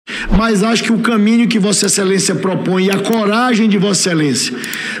mas acho que o caminho que Vossa Excelência propõe e a coragem de Vossa Excelência,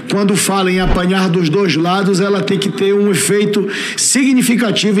 quando fala em apanhar dos dois lados, ela tem que ter um efeito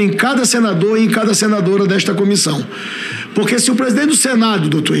significativo em cada senador e em cada senadora desta comissão. Porque se o presidente do Senado,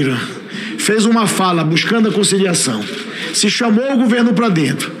 doutor Irã, fez uma fala buscando a conciliação, se chamou o governo para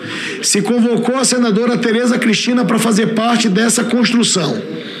dentro, se convocou a senadora Tereza Cristina para fazer parte dessa construção,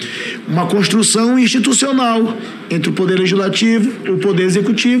 uma construção institucional entre o Poder Legislativo, o Poder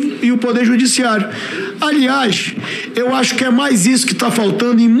Executivo e o Poder Judiciário. Aliás, eu acho que é mais isso que está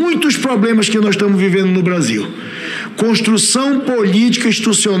faltando em muitos problemas que nós estamos vivendo no Brasil. Construção política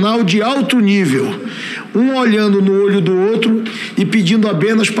institucional de alto nível, um olhando no olho do outro e pedindo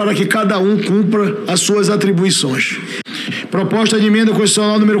apenas para que cada um cumpra as suas atribuições. Proposta de emenda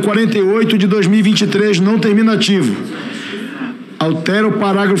constitucional número 48 de 2023, não terminativo. Altera o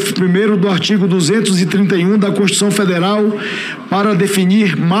parágrafo 1º do artigo 231 da Constituição Federal para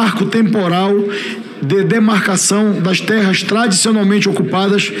definir marco temporal de demarcação das terras tradicionalmente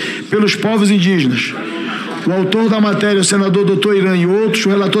ocupadas pelos povos indígenas. O autor da matéria, o senador Dr. Irã e outros, o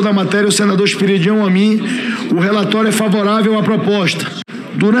relator da matéria, o senador Esperneiam, a mim, o relatório é favorável à proposta.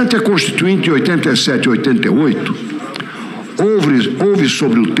 Durante a Constituinte 87 e 88, houve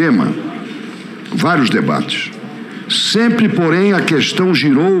sobre o tema vários debates. Sempre, porém, a questão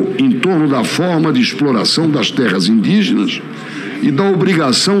girou em torno da forma de exploração das terras indígenas e da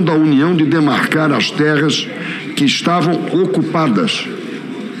obrigação da União de demarcar as terras que estavam ocupadas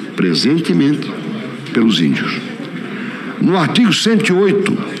presentemente pelos índios. No artigo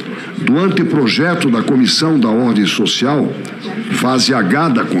 108 do anteprojeto da Comissão da Ordem Social, fase H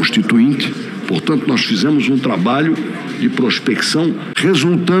da Constituinte, portanto, nós fizemos um trabalho de prospecção,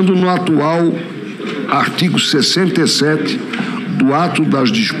 resultando no atual artigo 67 do ato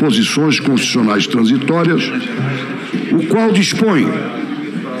das disposições constitucionais transitórias, o qual dispõe: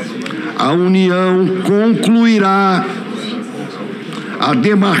 a União concluirá a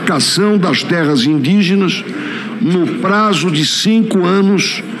demarcação das terras indígenas no prazo de 5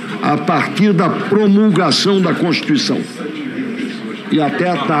 anos a partir da promulgação da Constituição. E até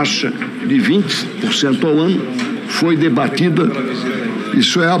a taxa de 20% ao ano foi debatida.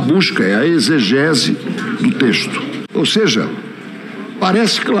 Isso é a busca, é a exegese do texto. Ou seja,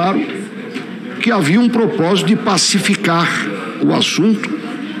 parece claro que havia um propósito de pacificar o assunto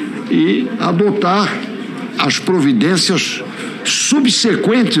e adotar as providências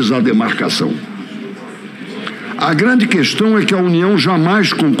subsequentes à demarcação. A grande questão é que a União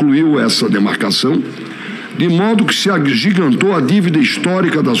jamais concluiu essa demarcação, de modo que se agigantou a dívida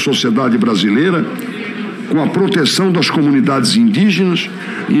histórica da sociedade brasileira com a proteção das comunidades indígenas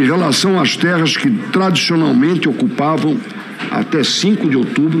em relação às terras que tradicionalmente ocupavam até 5 de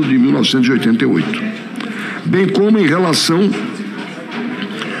outubro de 1988, bem como em relação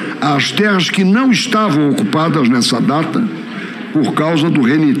às terras que não estavam ocupadas nessa data por causa do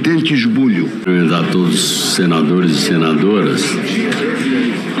renitente esbulho. Cumprimentar todos os senadores e senadoras,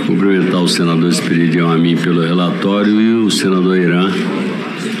 cumprimentar o senador Esperneiam a mim pelo relatório e o senador Irã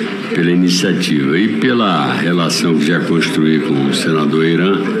pela iniciativa e pela relação que já construí com o senador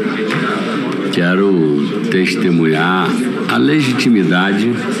Irã. Quero testemunhar a legitimidade,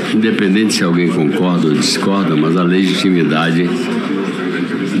 independente se alguém concorda ou discorda, mas a legitimidade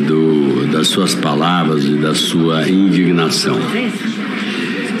das suas palavras e da sua indignação.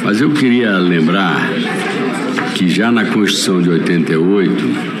 Mas eu queria lembrar que já na Constituição de 88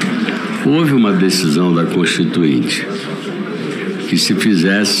 houve uma decisão da Constituinte que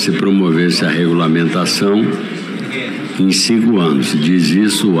se promovesse a regulamentação em 5 anos. Diz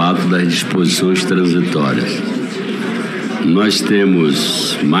isso o ato das disposições transitórias. Nós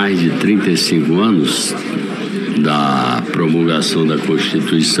temos mais de 35 anos da promulgação da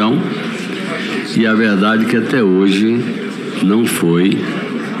Constituição e a verdade é que até hoje não foi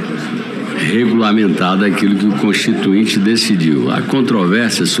regulamentado aquilo que o Constituinte decidiu. Há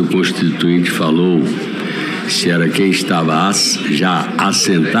controvérsia se o Constituinte falou se era quem estava já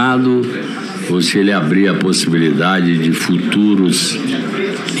assentado ou se ele abria a possibilidade de futuros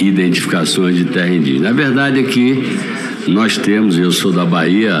identificações de terra indígena. A verdade é que nós temos, eu sou da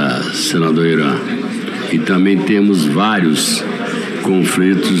Bahia, senador Irã, e também temos vários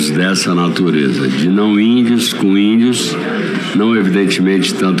conflitos dessa natureza, de não índios com índios, não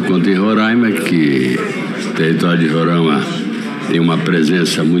evidentemente tanto quanto em Roraima, que o território de Roraima tem uma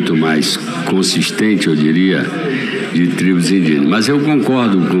presença muito mais consistente, eu diria, de tribos indígenas. Mas eu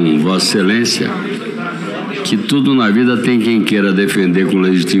concordo com Vossa Excelência que tudo na vida tem quem queira defender com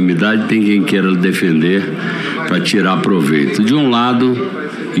legitimidade, tem quem queira defender para tirar proveito, de um lado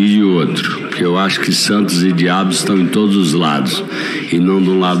e de outro. porque eu acho que santos e diabos estão em todos os lados e não de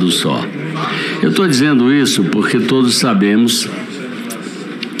um lado só. Eu estou dizendo isso porque todos sabemos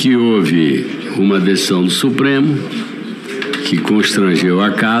que houve uma decisão do Supremo que constrangeu a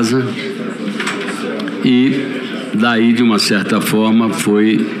casa e daí, de uma certa forma,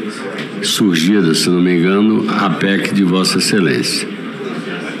 foi surgida, se não me engano, a PEC de Vossa Excelência.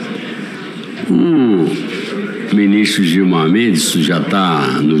 O ministro Gilmar Mendes, isso já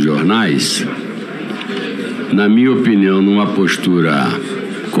está nos jornais, na minha opinião, numa postura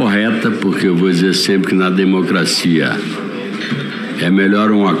correta, porque eu vou dizer sempre que na democracia é melhor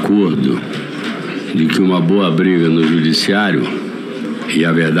um acordo do que uma boa briga no judiciário, e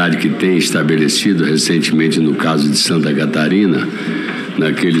a verdade que tem estabelecido recentemente no caso de Santa Catarina,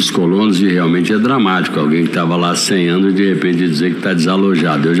 naqueles colonos, e realmente é dramático, alguém que estava lá há 100 anos de repente dizer que está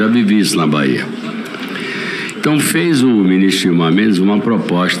desalojado. Eu já vivi isso na Bahia. Então fez o ministro Gilmar Mendes uma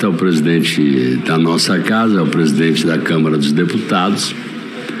proposta ao presidente da nossa casa, ao presidente da Câmara dos Deputados,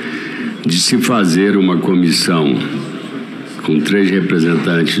 de se fazer uma comissão com 3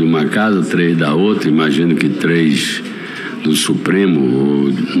 representantes de uma casa, 3 da outra, imagino que 3 do Supremo,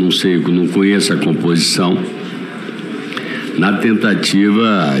 ou não sei, não conheço a composição, na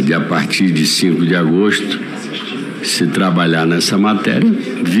tentativa de, a partir de 5 de agosto, se trabalhar nessa matéria,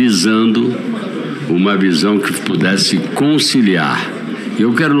 visando uma visão que pudesse conciliar.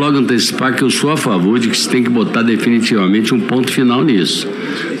 Eu quero logo antecipar que eu sou a favor de que se tem que botar definitivamente um ponto final nisso.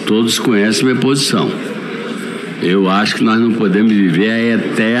 Todos conhecem minha posição. Eu acho que nós não podemos viver a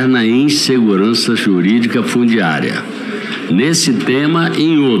eterna insegurança jurídica fundiária. Nesse tema e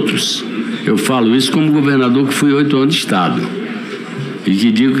em outros. Eu falo isso como governador que fui 8 anos de Estado. E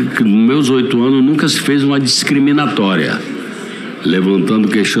que digo que nos meus 8 anos nunca se fez uma discriminatória, levantando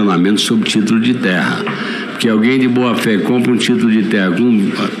questionamentos sobre título de terra. Porque alguém de boa fé compra um título de terra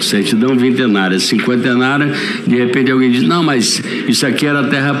com certidão vintenária, cinquentenária, de repente alguém diz, não, mas isso aqui era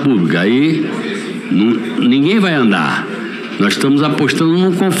terra pública. Aí ninguém vai andar. Nós estamos apostando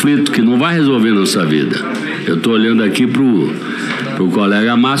num conflito que não vai resolver nossa vida. Eu estou olhando aqui para o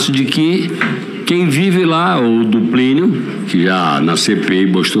colega Márcio de que quem vive lá, ou do Plínio, que já na CPI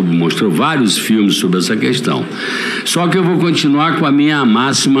mostrou vários filmes sobre essa questão. Só que eu vou continuar com a minha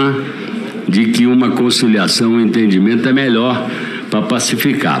máxima de que uma conciliação, um entendimento é melhor para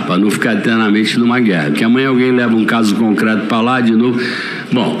pacificar, para não ficar eternamente numa guerra. Porque amanhã alguém leva um caso concreto para lá de novo.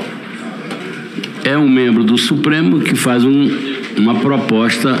 Bom, é um membro do Supremo que faz uma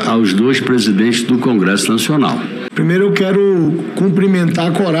proposta aos 2 presidentes do Congresso Nacional. Primeiro eu quero cumprimentar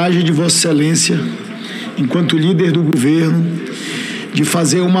a coragem de Vossa Excelência, enquanto líder do governo, de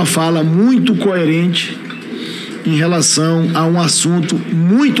fazer uma fala muito coerente em relação a um assunto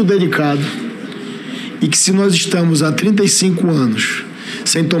muito delicado e que, se nós estamos há 35 anos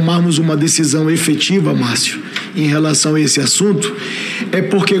sem tomarmos uma decisão efetiva, Márcio, em relação a esse assunto, é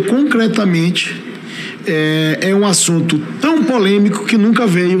porque concretamente é um assunto tão polêmico que nunca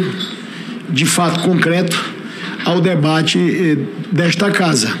veio, de fato concreto, ao debate desta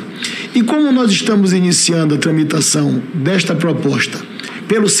casa. E como nós estamos iniciando a tramitação desta proposta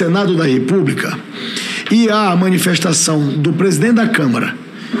pelo Senado da República, e há a manifestação do presidente da Câmara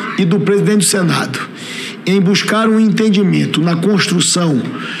e do presidente do Senado em buscar um entendimento na construção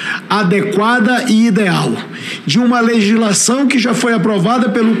adequada e ideal de uma legislação que já foi aprovada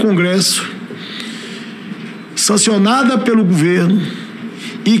pelo Congresso, sancionada pelo governo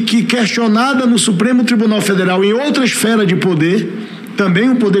e que, questionada no Supremo Tribunal Federal em outra esfera de poder, também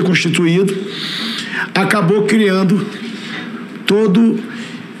um poder constituído, acabou criando todo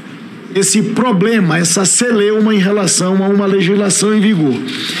esse problema, essa celeuma em relação a uma legislação em vigor.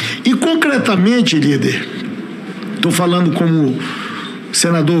 E concretamente, líder, estou falando como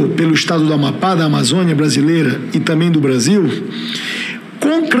senador pelo estado do Amapá, da Amazônia brasileira e também do Brasil,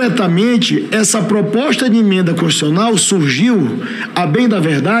 concretamente essa proposta de emenda constitucional surgiu, a bem da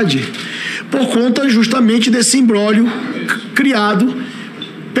verdade, por conta justamente desse imbróglio criado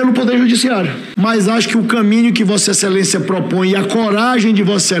pelo Poder Judiciário. Mas acho que o caminho que Vossa Excelência propõe e a coragem de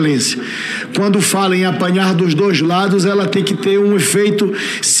Vossa Excelência, quando fala em apanhar dos 2 lados, ela tem que ter um efeito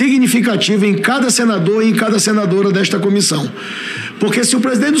significativo em cada senador e em cada senadora desta comissão. Porque se o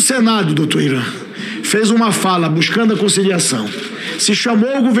presidente do Senado, doutor Irã, fez uma fala buscando a conciliação, se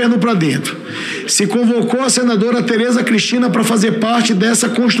chamou o governo para dentro, se convocou a senadora Tereza Cristina para fazer parte dessa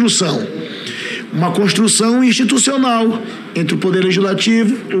construção, uma construção institucional entre o Poder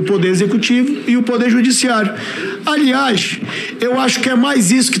Legislativo, o Poder Executivo e o Poder Judiciário. Aliás, eu acho que é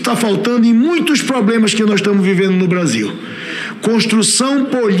mais isso que está faltando em muitos problemas que nós estamos vivendo no Brasil. construção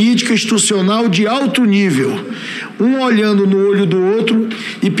política institucional de alto nível, um olhando no olho do outro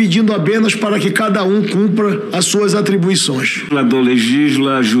e pedindo apenas para que cada um cumpra as suas atribuições. O legislador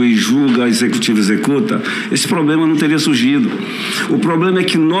legisla, juiz julga, executivo executa. Esse problema não teria surgido. O problema é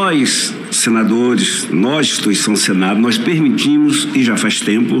que nós, senadores, nós, instituição Senado, nós permitimos, e já faz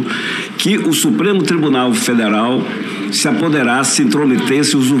tempo, que o Supremo Tribunal Federal se apoderasse, se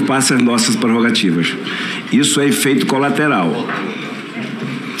intrometesse e usurpasse as nossas prerrogativas. Isso é efeito colateral.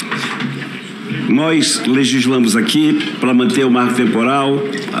 Nós legislamos aqui para manter o marco temporal,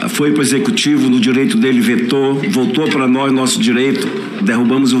 foi para o Executivo, no direito dele vetou, voltou para nós, nosso direito,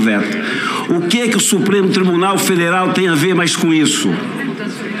 derrubamos o veto. O que é que o Supremo Tribunal Federal tem a ver mais com isso?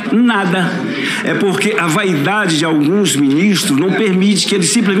 Nada. É porque a vaidade de alguns ministros não permite que eles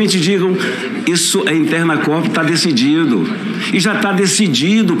simplesmente digam isso é interna corpo, está decidido. E já está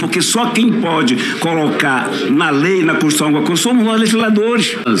decidido, porque só quem pode colocar na lei, na Constituição, alguma coisa, somos nós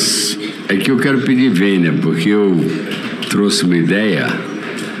legisladores. É que eu quero pedir vênia, porque eu trouxe uma ideia,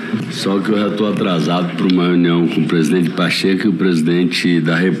 só que eu já estou atrasado para uma reunião com o presidente Pacheco e o presidente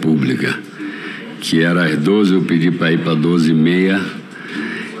da República, que era às 12, eu pedi para ir para 12h30,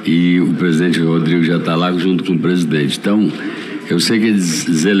 e o presidente Rodrigo já está lá junto com o presidente. Então, eu sei que é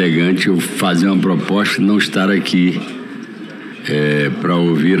deselegante eu fazer uma proposta e não estar aqui para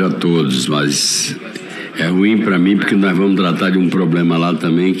ouvir a todos, mas é ruim para mim porque nós vamos tratar de um problema lá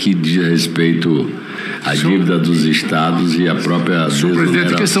também que diz respeito à dívida dos estados e à própria desoneração. Senhor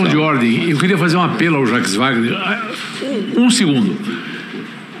presidente, questão de ordem, eu queria fazer um apelo ao Jaques Wagner. Um segundo.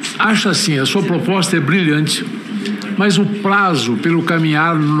 Acho assim, a sua proposta é brilhante, mas o prazo pelo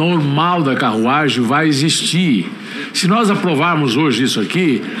caminhar normal da carruagem vai existir. Se nós aprovarmos hoje isso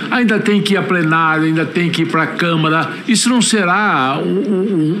aqui, ainda tem que ir a plenário, ainda tem que ir para a Câmara. Isso não será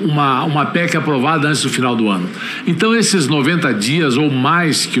uma PEC aprovada antes do final do ano. Então, esses 90 dias ou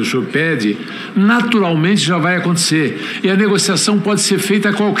mais que o senhor pede, naturalmente já vai acontecer. E a negociação pode ser feita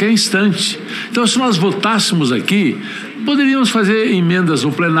a qualquer instante. Então, se nós votássemos aqui, poderíamos fazer emendas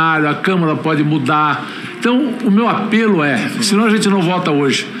no plenário, a Câmara pode mudar. Então, o meu apelo é, senão a gente não vota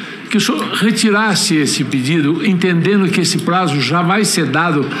hoje, que o senhor retirasse esse pedido, entendendo que esse prazo já vai ser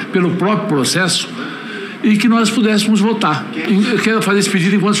dado pelo próprio processo e que nós pudéssemos votar. Eu quero fazer esse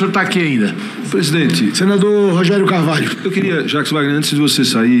pedido enquanto o senhor está aqui ainda. Presidente. Senador Rogério Carvalho. Eu queria, Jaques Wagner, antes de você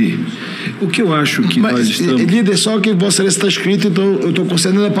sair, o que eu acho que nós estamos... Líder, só que Vossa Excelência está escrito, então eu estou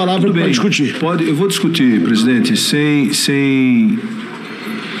concedendo a palavra para discutir. Eu vou discutir, presidente, sem...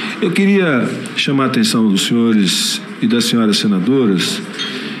 Eu queria chamar a atenção dos senhores e das senhoras senadoras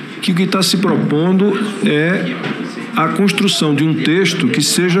que o que está se propondo é a construção de um texto que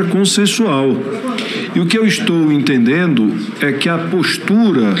seja consensual. E o que eu estou entendendo é que a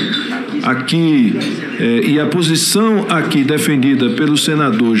postura aqui e a posição aqui defendida pelo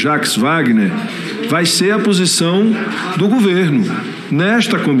senador Jaques Wagner vai ser a posição do governo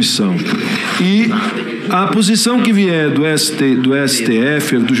nesta comissão. E a posição que vier do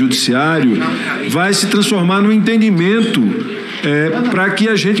STF, do Judiciário, vai se transformar no entendimento para que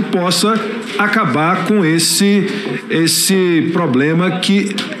a gente possa acabar com esse problema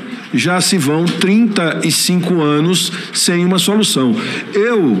que já se vão 35 anos sem uma solução.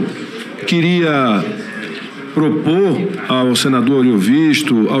 Eu queria propor ao senador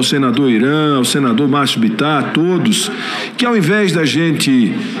Iovisto, ao senador Irã, ao senador Márcio Bittar, a todos, que ao invés da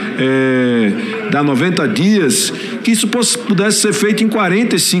gente dar 90 dias, que isso pudesse ser feito em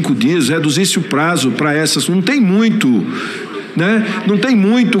 45 dias, reduzisse o prazo para essas. Não tem muito, né? Não tem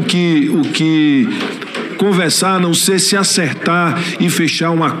muito o que conversar, a não ser se acertar e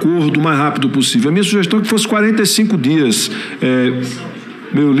fechar um acordo o mais rápido possível. A minha sugestão é que fosse 45 dias,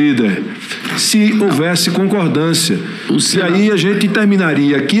 meu líder, se houvesse concordância. E aí a gente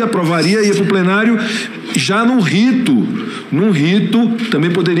terminaria aqui, aprovaria, ia para o plenário já num rito, também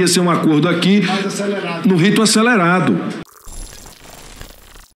poderia ser um acordo aqui, no rito acelerado.